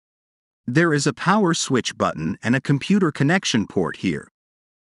There is a power switch button and a computer connection port here.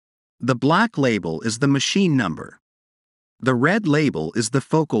 The black label is the machine number. The red label is the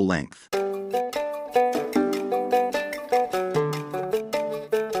focal length.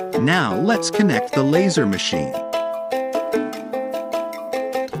 Now let's connect the laser machine.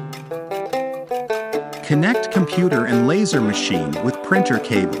 Connect computer and laser machine with printer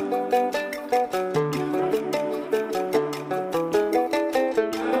cable.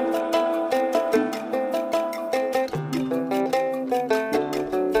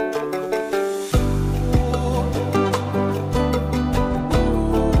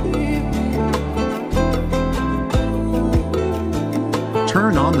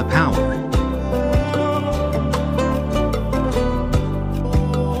 Turn on the power.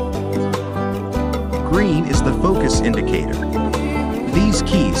 Green is the focus indicator. These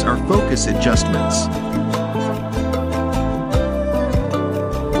keys are focus adjustments.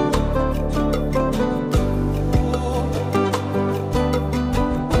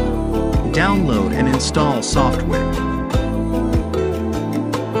 Download and install software.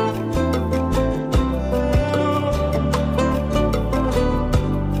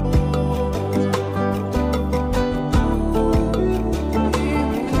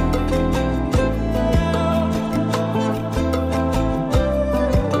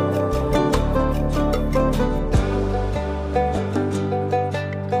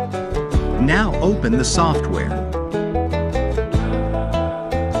 Now open the software.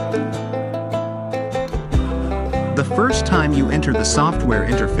 The first time you enter the software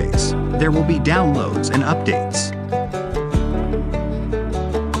interface, there will be downloads and updates.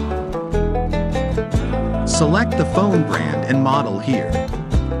 Select the phone brand and model here.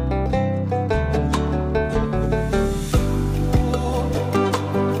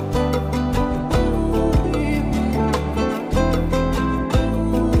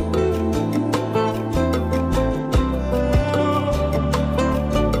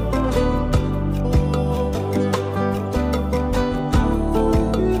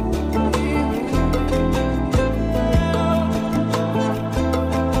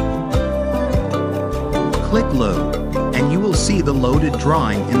 Click Load, and you will see the loaded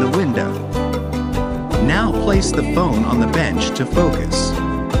drawing in the window. Now place the phone on the bench to focus.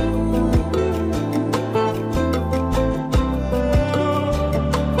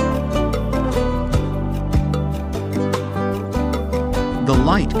 The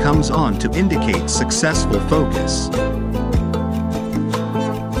light comes on to indicate successful focus.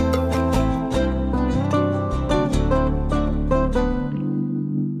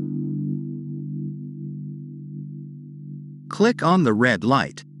 Click on the red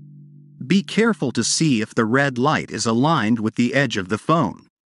light. Be careful to see if the red light is aligned with the edge of the phone.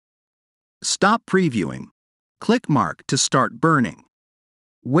 Stop previewing. Click Mark to start burning.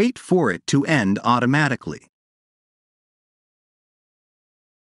 Wait for it to end automatically.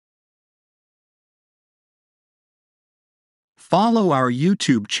 Follow our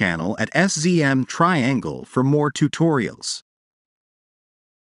YouTube channel at M-Triangel for more tutorials.